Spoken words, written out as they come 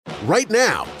Right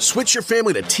now, switch your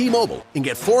family to T-Mobile and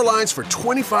get 4 lines for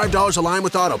 $25 a line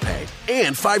with AutoPay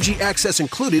and 5G access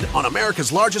included on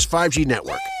America's largest 5G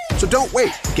network. So don't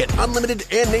wait. Get unlimited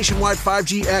and nationwide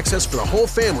 5G access for the whole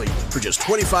family for just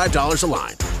 $25 a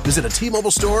line. Visit a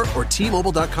T-Mobile store or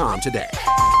T-Mobile.com today.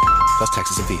 Plus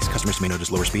taxes and fees. Customers may notice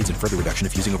lower speeds and further reduction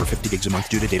if using over 50 gigs a month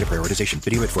due to data prioritization.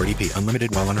 Video at 480p.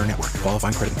 Unlimited while on our network.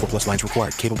 Qualifying credit and 4+ lines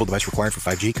required. Capable device required for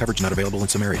 5G. Coverage not available in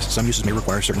some areas. Some uses may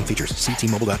require certain features. See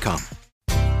T-Mobile.com.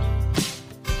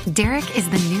 Derek is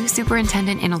the new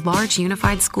superintendent in a large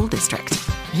unified school district.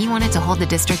 He wanted to hold the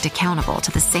district accountable to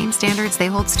the same standards they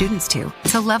hold students to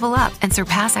level up and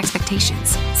surpass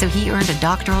expectations. So he earned a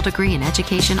doctoral degree in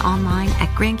education online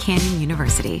at Grand Canyon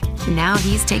University. Now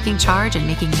he's taking charge and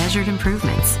making measured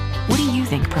improvements. What do you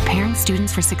think preparing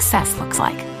students for success looks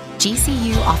like?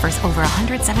 GCU offers over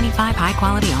 175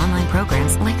 high-quality online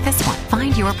programs like this one.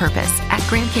 Find your purpose at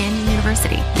Grand Canyon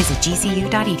University. Visit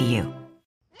gcu.edu.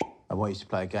 I want you to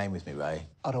play a game with me, Ray.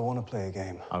 I don't want to play a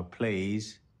game. Oh,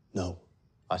 please. No.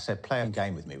 I said play a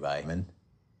game with me, Raymond.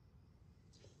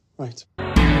 Right.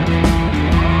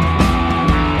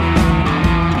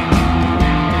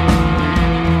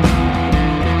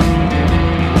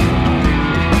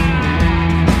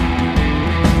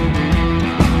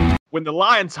 When the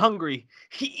lion's hungry,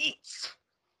 he eats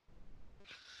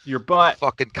your butt.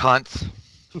 Fucking cunt.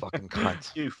 Fucking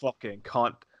cunt. You fucking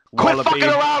cunt. Quit Wallaby. fucking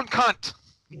around, cunt!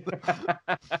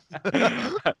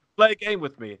 Play a game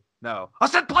with me. No. I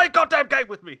said play a goddamn game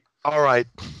with me. All right.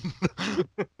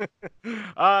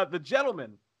 The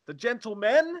gentleman. The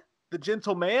gentleman? The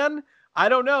gentleman? I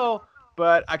don't know,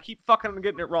 but I keep fucking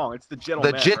getting it wrong. It's the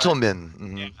gentleman. The gentlemen. Right?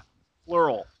 Mm-hmm. Yeah.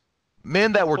 Plural.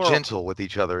 Men that were Plural. gentle with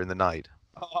each other in the night.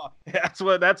 Oh, that's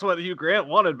what Hugh Grant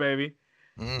wanted, baby.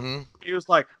 Mm-hmm. He was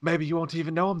like, maybe you won't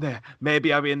even know I'm there.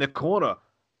 Maybe I'll be in the corner,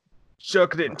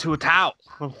 jerking it into a towel.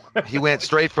 He went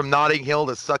straight from Notting Hill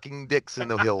to sucking dicks in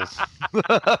the hills.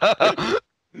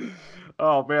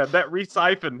 Oh, man, that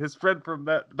Reese-Siphon, his friend from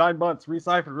that 9 months,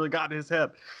 Reese-Siphon really got in his head.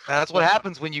 That's what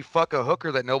happens when you fuck a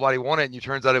hooker that nobody wanted and you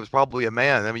turns out it was probably a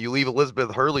man. I mean, you leave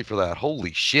Elizabeth Hurley for that.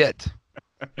 Holy shit.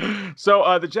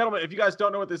 So, The Gentleman, if you guys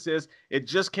don't know what this is, it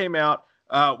just came out.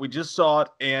 We just saw it,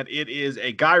 and it is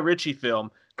a Guy Ritchie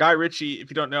film. Guy Ritchie,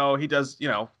 if you don't know, he does, he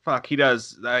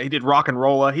did Rock and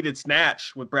Rolla. He did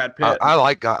Snatch with Brad Pitt. I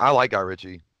like Guy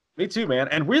Ritchie. Me too, man.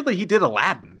 And weirdly, he did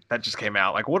Aladdin. That just came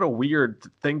out. Like, what a weird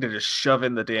thing to just shove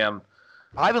in the damn.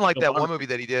 I even like that one movie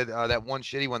that he did, that one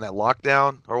shitty one, that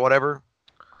Lockdown or whatever.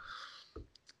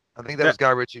 I think that was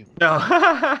Guy Ritchie.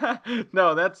 No,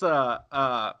 no, that's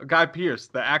Guy Pearce,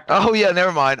 the actor. Oh yeah,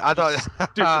 never mind. I thought.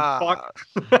 Stupid fuck.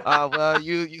 Well,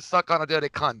 you suck on a dirty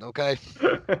cunt, okay?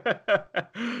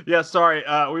 Yeah, sorry.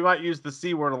 We might use the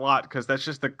C word a lot because that's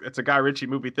just it's a Guy Ritchie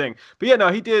movie thing. But yeah,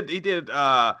 no, he did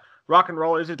Rock and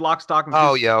Roll. He did Lock, Stock, and Two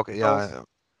Oh yeah, okay,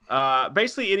 yeah.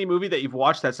 Basically, any movie that you've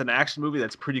watched that's an action movie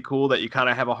that's pretty cool that you kind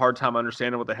of have a hard time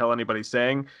understanding what the hell anybody's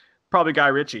saying, probably Guy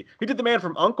Ritchie. He did The Man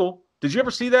from U.N.C.L.E. Did you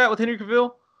ever see that with Henry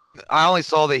Cavill? I only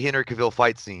saw the Henry Cavill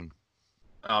fight scene.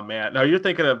 Oh man, no, you're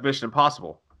thinking of Mission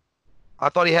Impossible. I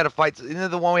thought he had a fight. Isn't it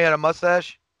the one where he had a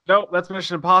mustache? Nope, that's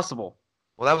Mission Impossible.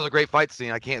 Well, that was a great fight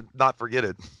scene. I can't not forget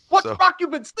it. What rock you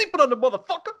been sleeping on, the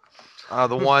motherfucker?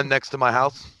 The one next to my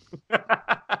house.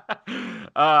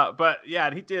 But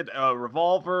yeah, he did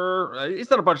Revolver. He's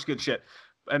done a bunch of good shit.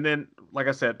 And then, like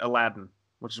I said, Aladdin,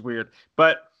 which is weird.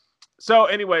 But so,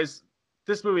 anyways,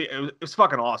 this movie it was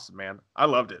fucking awesome, man. I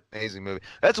loved it. Amazing movie.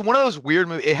 That's one of those weird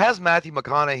movies. It has Matthew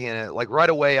McConaughey in it. Like right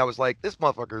away, I was like, this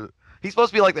motherfucker. He's supposed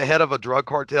to be like the head of a drug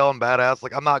cartel and badass.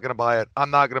 Like, I'm not gonna buy it.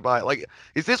 I'm not gonna buy it. Like,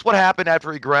 is this what happened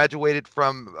after he graduated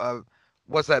from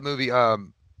what's that movie?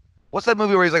 What's that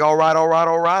movie where he's like, all right, all right,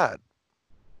 all right?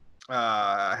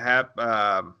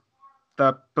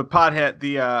 The pothead,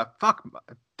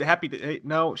 the happy day.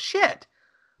 No shit.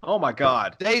 Oh my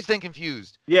god. Dazed and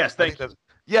Confused. Yes, thank you.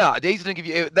 Yeah, Dazed and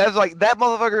Confused. That's like that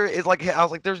motherfucker is like. I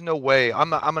was like, there's no way.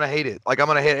 I'm gonna hate it. Like I'm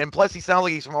gonna hate it. And plus, he sounds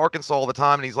like he's from Arkansas all the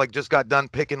time, and he's like just got done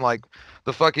picking like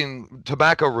the fucking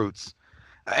tobacco roots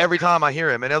every time I hear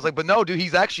him. And I was like, but no, dude,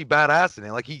 he's actually badass in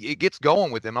it. Like it gets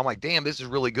going with him. I'm like, damn, this is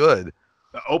really good.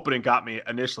 The opening got me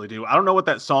initially, dude. I don't know what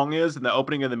that song is in the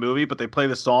opening of the movie, but they play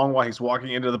the song while he's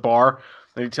walking into the bar.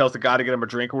 And he tells the guy to get him a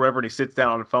drink or whatever, and he sits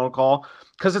down on a phone call.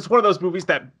 Because it's one of those movies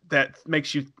that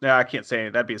makes you... I can't say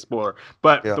it. That'd be a spoiler.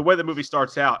 But the way the movie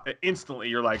starts out, instantly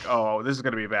you're like, oh, this is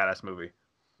going to be a badass movie.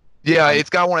 Yeah, it's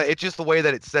got one. It's just the way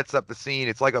that it sets up the scene.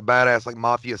 It's like a badass, like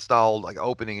mafia style, like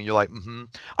opening, and you're like,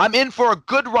 I'm in for a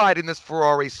good ride in this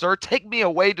Ferrari, sir. Take me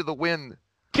away to the wind.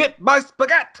 Get my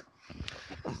spaghetti.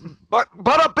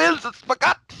 Butter bills and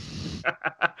spaghetti.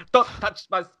 Don't touch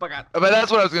my spaghetti. But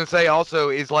that's what I was gonna say. Also,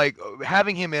 is like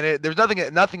having him in it. There's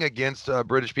nothing against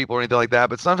British people or anything like that.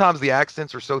 But sometimes the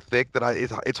accents are so thick that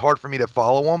it's hard for me to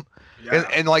follow them. Yeah.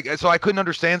 And like so I couldn't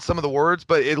understand some of the words.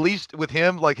 But at least with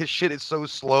him, like his shit is so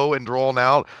slow and drawn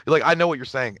out. You're like, I know what you're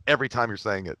saying every time you're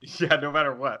saying it. Yeah, no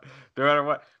matter what.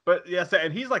 But yes,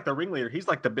 and he's like the ringleader. He's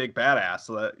like the big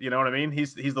badass. You know what I mean?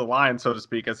 He's the lion, so to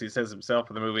speak, as he says himself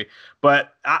in the movie.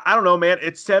 But I don't know, man.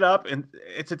 It's set up, and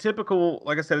it's a typical,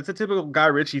 like I said, it's a typical Guy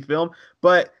Ritchie film.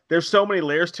 But there's so many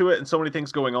layers to it, and so many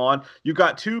things going on. You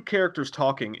got two characters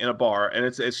talking in a bar, and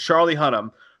it's Charlie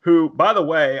Hunnam, who, by the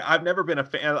way, I've never been a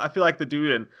fan. I feel like the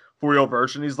dude in For Real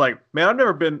Version, he's like, man,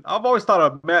 I've always thought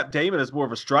of Matt Damon as more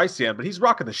of a Streisand, but he's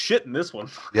rocking the shit in this one.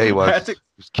 Yeah, he was. He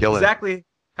was killing exactly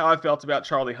how I felt about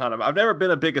Charlie Hunnam. I've never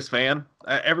been a biggest fan.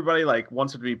 Everybody like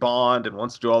wants him to be Bond and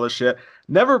wants to do all this shit.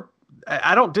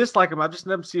 I don't dislike him. I've just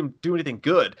never seen him do anything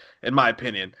good, in my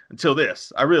opinion, until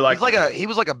this. I really like. He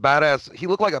was like a badass. He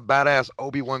looked like a badass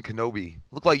Obi-Wan Kenobi.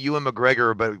 Looked like Ewan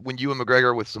McGregor, but when Ewan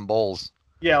McGregor with some balls.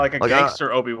 Yeah, like a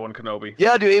gangster Obi-Wan Kenobi.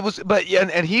 Yeah, dude, it was, but yeah,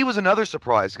 and he was another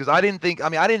surprise because I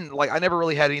never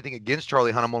really had anything against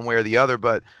Charlie Hunnam one way or the other,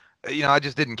 but I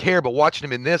just didn't care. But watching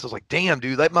him in this, I was like, damn,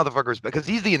 dude, that motherfucker's, because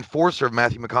he's the enforcer of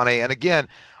Matthew McConaughey. And again,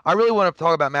 I really want to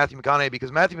talk about Matthew McConaughey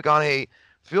because Matthew McConaughey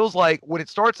feels like when it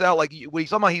starts out, like when he's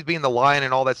talking about he's being the lion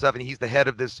and all that stuff, and he's the head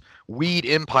of this weed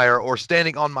empire or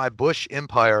standing on my bush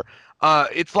empire.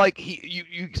 It's like you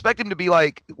expect him to be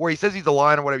like where he says he's the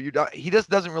lion or whatever. He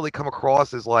just doesn't really come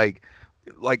across as like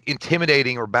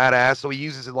intimidating or badass. So he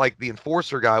uses it like the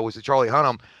enforcer guy, which is Charlie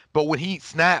Hunnam. But when he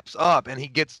snaps up and he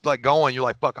gets like going, you're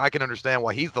like, fuck, I can understand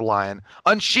why he's the lion.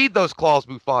 Unsheathe those claws,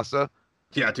 Mufasa.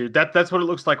 Yeah, dude, that's what it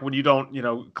looks like when you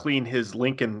don't clean his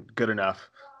Lincoln good enough.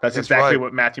 That's exactly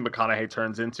what Matthew McConaughey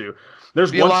turns into.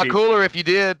 There's Be one a lot scene... cooler if you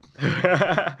did.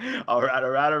 All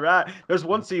right. There's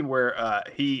one scene where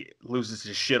he loses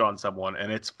his shit on someone,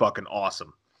 and it's fucking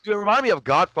awesome. Dude, it reminded me of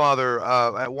Godfather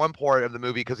at one part of the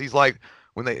movie because he's like,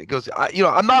 when he goes,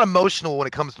 I'm not emotional when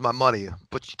it comes to my money,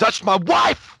 but you touched my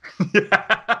wife.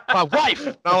 My wife.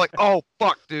 And I'm like, oh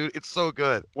fuck, dude, it's so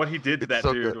good. What he did to that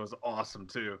dude was awesome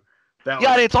too.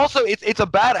 And it's also it's a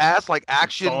badass like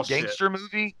action gangster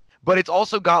movie. But it's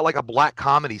also got like a black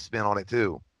comedy spin on it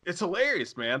too. It's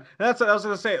hilarious, man. And that's what I was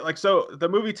gonna say. Like, so the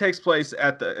movie takes place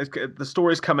at the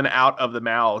story's coming out of the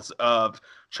mouths of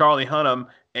Charlie Hunnam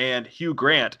and Hugh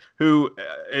Grant, who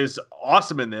is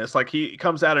awesome in this. Like, he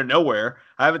comes out of nowhere.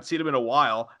 I haven't seen him in a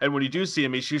while, and when you do see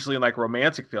him, he's usually in like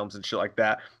romantic films and shit like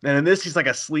that. And in this, he's like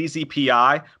a sleazy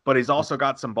PI, but he's also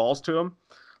got some balls to him.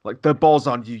 Like, the balls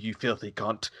on you, you filthy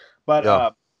cunt. But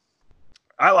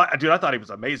I thought he was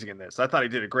amazing in this. I thought he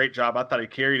did a great job. I thought he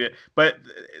carried it. But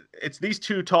it's these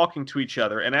two talking to each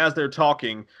other, and as they're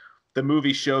talking, the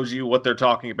movie shows you what they're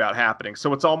talking about happening.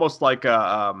 So it's almost like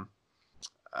The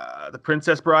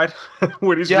Princess Bride.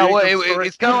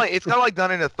 It's kind of like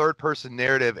done in a third-person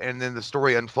narrative, and then the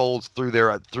story unfolds through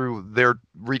their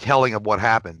retelling of what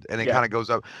happened, and it kind of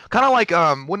goes up. Kind of like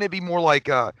wouldn't it be more like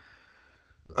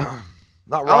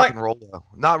not Rock and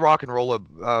Roll,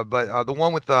 but the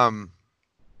one with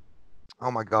oh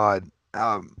my God.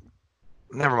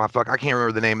 Never mind. Fuck. I can't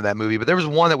remember the name of that movie, but there was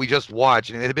one that we just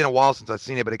watched, and it had been a while since I've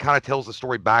seen it, but it kind of tells the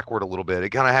story backward a little bit. It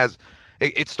kind of has,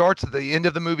 it starts at the end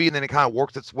of the movie, and then it kind of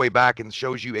works its way back and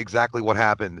shows you exactly what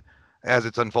happened as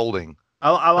it's unfolding.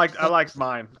 I like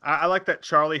mine. I like that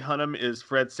Charlie Hunnam is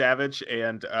Fred Savage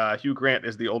and Hugh Grant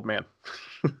is the old man.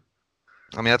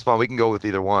 I mean, that's fine. We can go with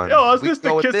either one. Yo, we can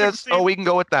go with this. Oh, we can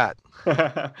go with that.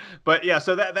 But yeah,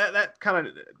 so that kind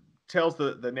of tells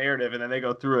the narrative, and then they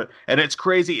go through it, and it's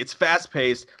crazy. It's fast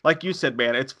paced, like you said,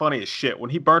 man. It's funny as shit. When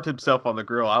he burnt himself on the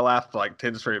grill, I laughed for like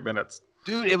 10 straight minutes.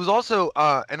 Dude, it was also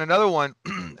and another one.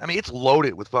 I mean, it's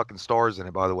loaded with fucking stars in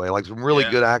it, by the way. Like some really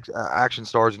good action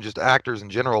stars and just actors in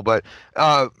general. But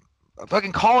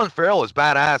fucking Colin Farrell is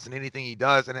badass in anything he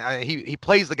does, and he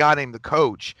plays the guy named the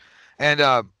Coach,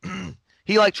 and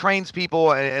he like trains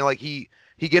people, and like he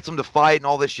gets them to fight and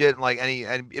all this shit, and like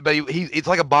but it's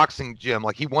like a boxing gym.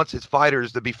 Like he wants his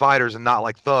fighters to be fighters and not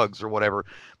like thugs or whatever.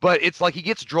 But it's like he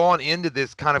gets drawn into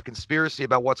this kind of conspiracy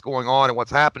about what's going on and what's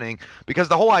happening, because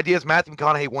the whole idea is Matthew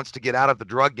McConaughey wants to get out of the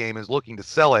drug game and is looking to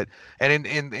sell it. And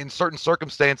in certain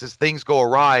circumstances, things go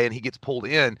awry and he gets pulled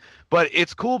in. But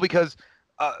it's cool because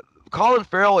Colin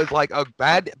Farrell is like a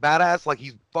badass, like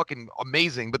he's fucking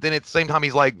amazing, but then at the same time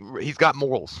he's got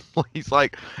morals. He's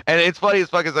like, and it's funny as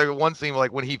fuck, is like one scene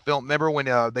like when he filmed. Remember when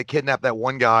they kidnapped that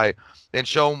one guy and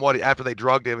show him what after they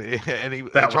drugged him, and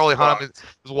Charlie Hunnam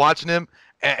was watching him,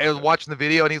 and was watching the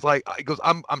video, and he's like, he goes,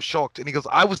 I'm shocked, and he goes,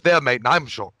 I was there, mate, and I'm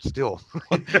shocked still.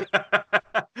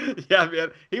 Yeah,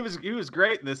 man, he was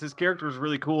great in this. His character was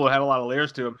really cool. It had a lot of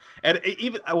layers to him. And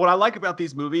even what I like about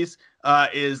these movies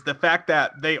is the fact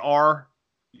that they are,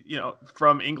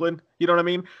 from England. You know what I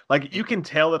mean? Like, you can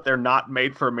tell that they're not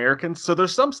made for Americans. So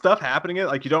there's some stuff happening in it,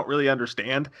 like, you don't really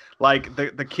understand. Like,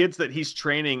 the kids that he's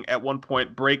training at one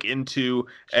point break into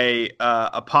a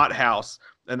pot house,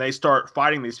 and they start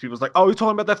fighting these people. It's like, oh, you're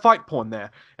talking about that fight porn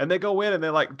there. And they go in and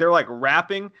they're like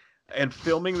rapping and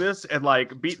filming this and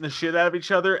like beating the shit out of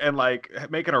each other and like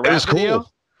making a rap video.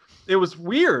 Cool. It was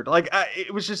weird. Like,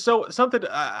 it was just something.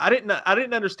 I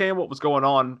didn't understand what was going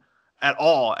on at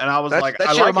all, and I was that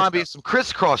shit reminded me of some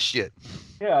crisscross shit.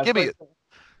 Yeah, give me it.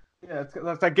 Yeah,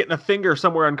 it's like getting a finger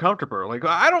somewhere uncomfortable. Like,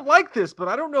 I don't like this, but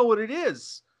I don't know what it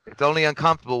is. It's only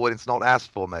uncomfortable when it's not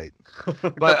asked for, mate.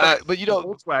 But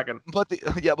Volkswagen. But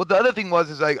the other thing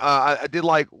was like I did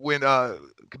like when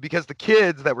because the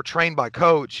kids that were trained by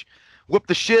Coach whipped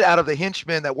the shit out of the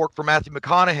henchmen that worked for Matthew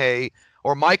McConaughey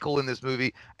or Michael in this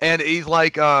movie, and he's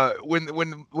like, when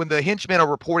the henchmen are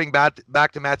reporting back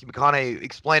to Matthew McConaughey,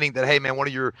 explaining that, hey man, one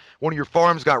of your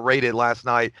farms got raided last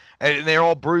night, and they're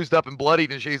all bruised up and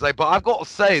bloodied and shit. He's like, but I've got to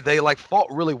say, they like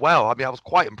fought really well. I mean, I was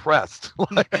quite impressed.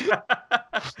 And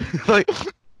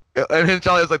then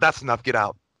Charlie was like, that's enough, get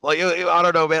out. Like, I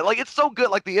don't know, man. Like, it's so good.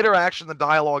 Like, the interaction, the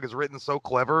dialogue is written so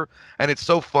clever, and it's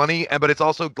so funny. But it's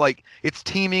also like it's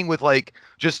teeming with like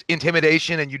just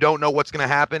intimidation, and you don't know what's gonna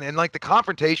happen. And like the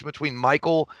confrontation between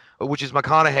Michael, which is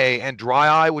McConaughey, and Dry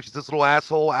Eye, which is this little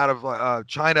asshole out of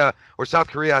China or South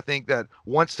Korea, I think, that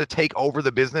wants to take over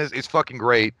the business, is fucking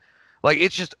great. Like,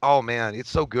 it's just, oh man, it's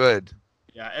so good.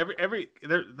 Yeah,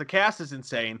 the cast is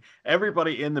insane.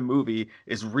 Everybody in the movie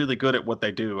is really good at what they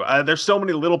do. There's so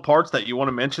many little parts that you want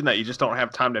to mention that you just don't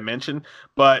have time to mention.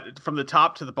 But from the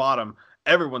top to the bottom,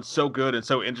 everyone's so good and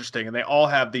so interesting, and they all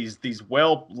have these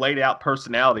well laid out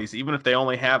personalities. Even if they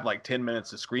only have like 10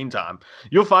 minutes of screen time,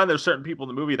 you'll find there's certain people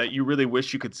in the movie that you really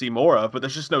wish you could see more of, but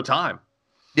there's just no time.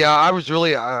 Yeah, I was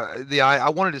really I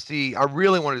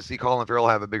really wanted to see Colin Farrell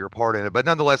have a bigger part in it, but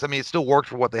nonetheless, I mean, it still worked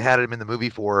for what they had him in the movie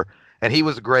for, and he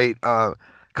was a great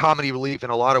comedy relief in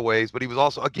a lot of ways. But he was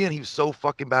also, again, he was so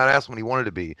fucking badass when he wanted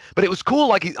to be. But it was cool,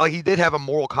 like he did have a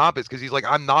moral compass, because he's like,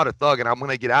 I'm not a thug, and I'm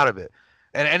gonna get out of it.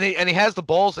 And he has the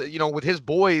balls, with his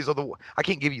boys. I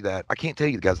can't give you that. I can't tell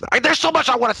you guys that. There's so much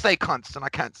I want to say, cunts, and I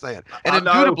can't say it. And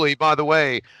indubitably, by the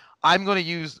way, I'm going to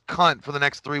use cunt for the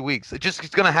next 3 weeks. It's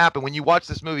going to happen. When you watch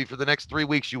this movie for the next 3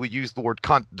 weeks, you would use the word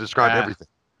cunt to describe everything.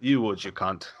 You would, you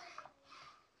cunt.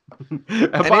 And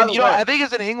then, I think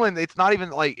it's in England, it's not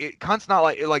even like, cunt's not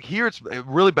like here it's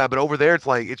really bad, but over there it's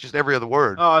like, it's just every other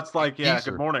word. Oh, it's like, yeah,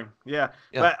 good morning. Yeah.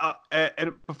 But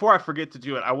and before I forget to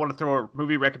do it, I want to throw a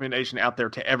movie recommendation out there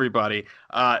to everybody.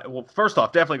 Well, first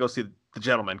off, definitely go see The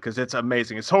Gentleman, because it's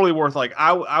amazing. It's totally worth, like,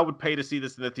 I would pay to see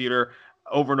this in the theater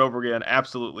over and over again.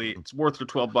 Absolutely. It's worth your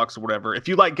 $12 or whatever. If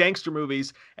you like gangster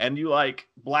movies and you like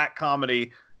black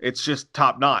comedy, it's just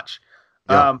top notch.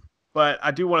 Yeah. But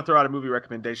I do want to throw out a movie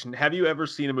recommendation. Have you ever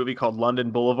seen a movie called London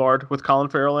Boulevard with Colin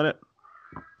Farrell in it?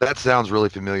 That sounds really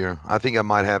familiar. I think I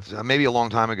might have, maybe a long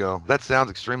time ago. That sounds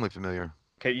extremely familiar.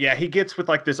 Okay, yeah, he gets with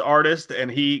like this artist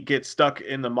and he gets stuck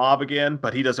in the mob again,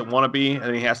 but he doesn't want to be,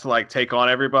 and he has to like take on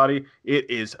everybody. It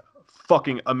is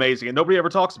fucking amazing, and nobody ever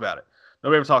talks about it.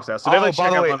 Nobody ever talks about it. So definitely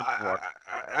check out London Boulevard.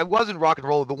 I wasn't rock and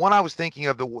roll. The one I was thinking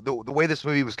of, the way this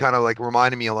movie was kind of like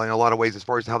reminding me in a lot of ways as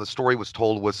far as how the story was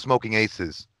told, was Smoking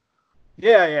Aces.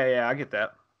 Yeah, I get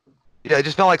that. Yeah, it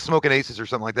just felt like Smoking Aces or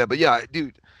something like that. But yeah,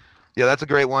 dude, yeah, that's a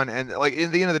great one. And like,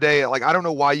 in the end of the day, like, I don't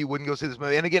know why you wouldn't go see this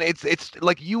movie. And again, it's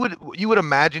like you would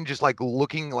imagine, just like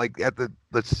looking like at the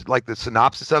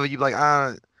synopsis of it, you'd be like,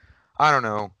 I don't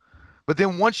know. But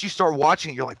then once you start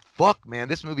watching it, you're like, fuck, man,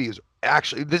 this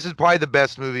is probably the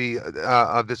best movie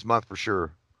of this month for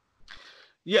sure.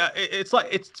 Yeah,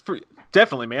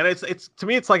 definitely, man. It's to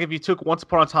me, it's like if you took Once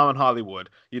Upon a Time in Hollywood,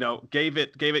 gave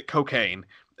it cocaine,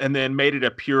 and then made it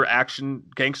a pure action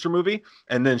gangster movie,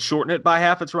 and then shortened it by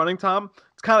half its running time.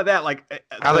 It's kind of that, like.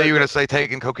 I thought you were gonna say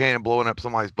taking cocaine and blowing up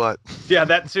somebody's butt. Yeah,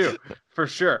 that too, for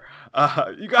sure.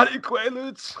 You got it,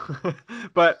 Quaaludes.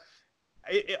 But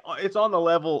it's on the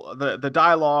level. The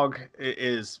dialogue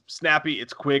is snappy.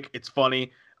 It's quick. It's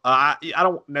funny. I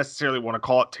don't necessarily want to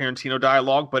call it Tarantino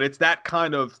dialogue, but it's that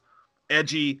kind of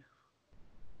edgy,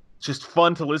 just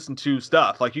fun to listen to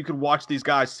stuff. Like, you could watch these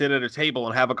guys sit at a table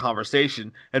and have a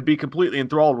conversation and be completely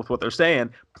enthralled with what they're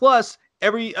saying. Plus,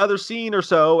 every other scene or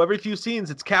so, every few scenes,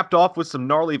 it's capped off with some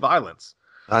gnarly violence.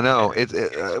 I know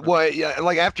well, yeah.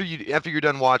 Like after you're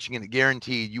done watching it,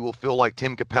 guaranteed you will feel like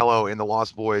Tim Capello in The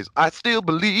Lost Boys. I still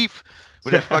believe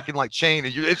with that fucking like chain.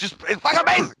 It's fucking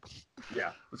amazing.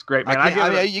 Yeah, it's great,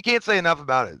 man. You can't say enough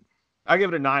about it. I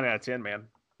give it a 9 out of 10, man.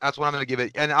 That's what I'm gonna give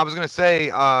it. And I was gonna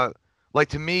say, like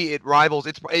to me, it rivals.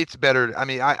 It's better. I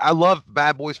mean, I love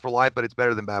Bad Boys for Life, but it's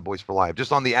better than Bad Boys for Life,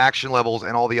 just on the action levels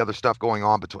and all the other stuff going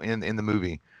on in the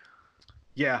movie.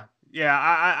 Yeah,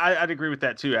 I'd agree with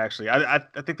that too. Actually, I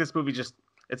think this movie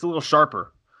it's a little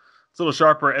sharper. It's a little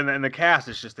sharper, and the cast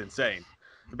is just insane.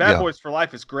 The Bad Boys for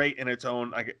Life is great in its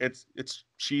own. Like it's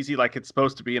cheesy like it's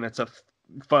supposed to be, and it's a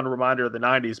fun reminder of the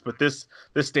 90s. But this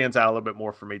stands out a little bit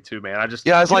more for me too, man.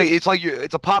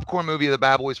 It's a popcorn movie of the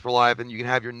Bad Boys for Life, and you can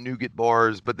have your nougat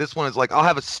bars. But this one is like I'll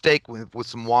have a steak with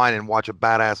some wine and watch a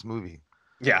badass movie.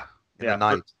 Yeah. The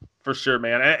night. For sure,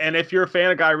 man. And if you're a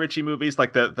fan of Guy Ritchie movies,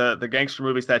 like the gangster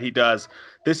movies that he does,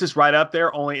 this is right up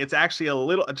there. Only it's actually a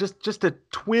little just a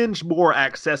twinge more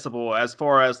accessible as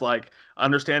far as like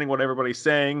understanding what everybody's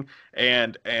saying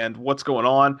and what's going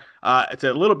on. It's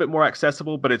a little bit more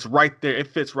accessible, but it's right there. It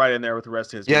fits right in there with the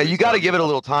rest of his. Yeah, you got to give it a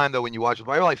little time though when you watch it.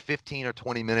 Probably like 15 or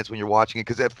 20 minutes when you're watching it,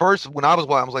 because at first when I was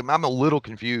watching, I was like, I'm a little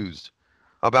confused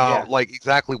about like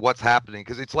exactly what's happening,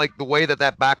 because it's like the way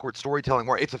that backward storytelling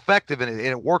works. It's effective and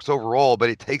it works overall,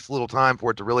 but it takes a little time for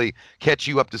it to really catch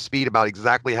you up to speed about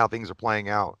exactly how things are playing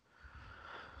out.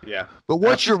 Yeah. But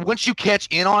once you catch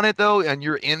in on it though, and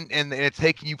you're in and it's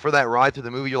taking you for that ride through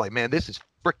the movie, you're like, man, this is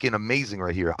freaking amazing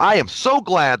right here. I am so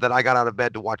glad that I got out of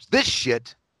bed to watch this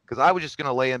shit, because I was just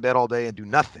gonna lay in bed all day and do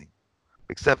nothing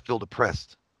except feel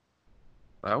depressed.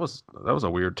 That was a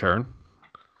weird turn.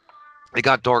 It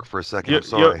got dark for a second. I'm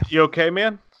sorry. You okay,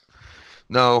 man?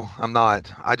 No, I'm not.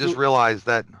 I just realized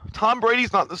that Tom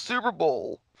Brady's not in the Super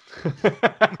Bowl.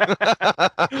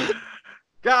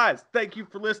 Guys, thank you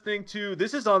for listening to.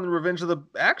 This is on the Revenge of the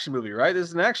Action movie, right? This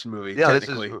is an action movie. Yeah,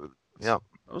 technically.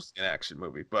 Mostly an action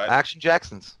movie, but Action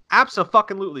Jacksons.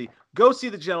 Absolutely. Go see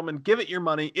The Gentleman. Give it your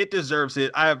money. It deserves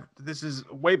it. This is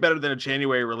way better than a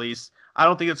January release. I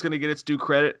don't think it's going to get its due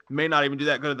credit. May not even do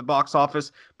that good at the box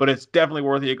office, but it's definitely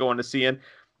worthy of going to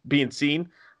being seen.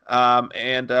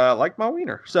 Like my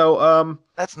wiener. So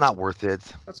that's not worth it.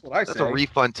 That's what I say. That's a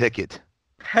refund ticket.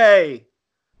 Hey,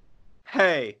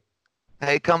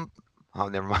 come. Oh,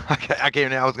 never mind. I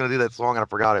can't. I was going to do that song and I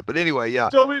forgot it. But anyway, yeah.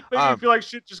 Don't make me feel like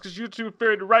shit just because you're too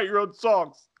afraid to write your own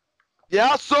songs.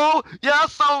 Yeah, so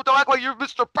don't act like you're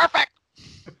Mr. Perfect.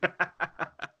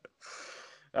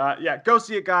 Go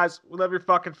see it, guys. We love your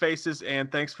fucking faces,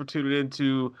 and thanks for tuning in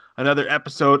to another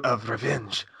episode of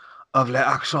Revenge of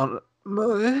l'Action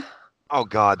movie. Oh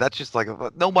God, that's just like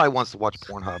nobody wants to watch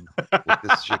Pornhub with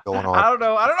this shit going on. I don't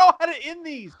know how to end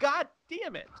these. God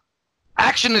damn it.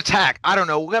 Action Attack. I don't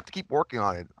know. We'll have to keep working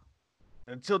on it.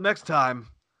 Until next time,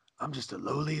 I'm just a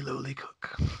lowly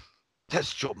cook.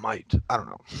 Test your might. I don't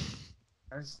know.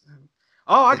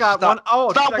 I got one.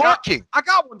 Oh, stop working. I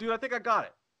got one, dude. I think I got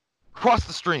it. Cross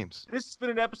the streams. This has been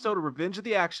an episode of Revenge of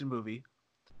the Action movie.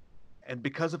 And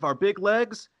because of our big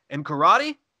legs and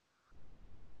karate,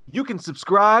 you can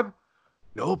subscribe.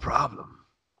 No problem.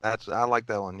 I like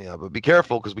that one, yeah. But be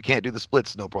careful because we can't do the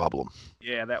splits, no problem.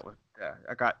 Yeah, that one.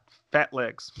 I got fat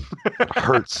legs. It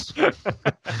hurts.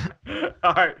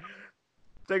 All right.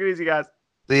 Take it easy, guys.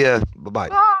 See ya. Bye-bye.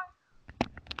 Bye.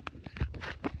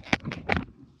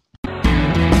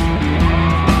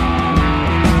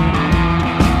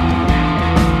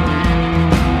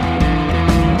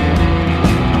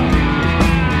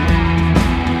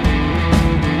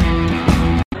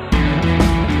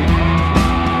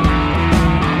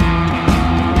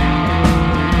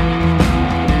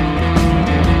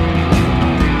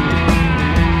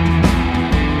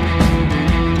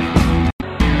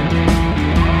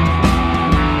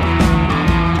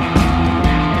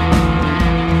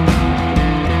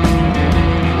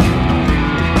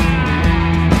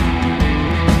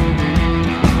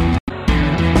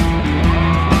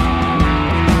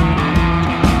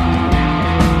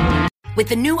 With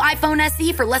the new iPhone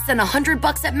SE for less than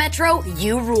 $100 at Metro,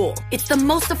 you rule. It's the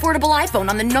most affordable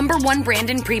iPhone on the #1 brand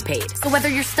in prepaid. So whether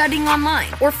you're studying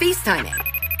online or FaceTiming.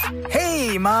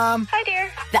 Hey, Mom. Hi,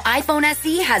 dear. The iPhone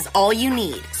SE has all you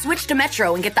need. Switch to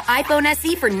Metro and get the iPhone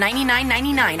SE for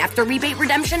 $99.99 after rebate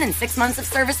redemption and 6 months of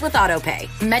service with AutoPay.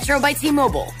 Metro by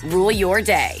T-Mobile. Rule your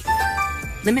day.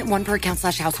 Limit 1 per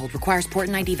account/household. Requires port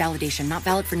and ID validation. Not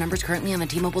valid for numbers currently on the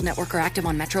T-Mobile network or active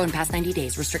on Metro in past 90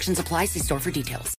 days. Restrictions apply. See store for details.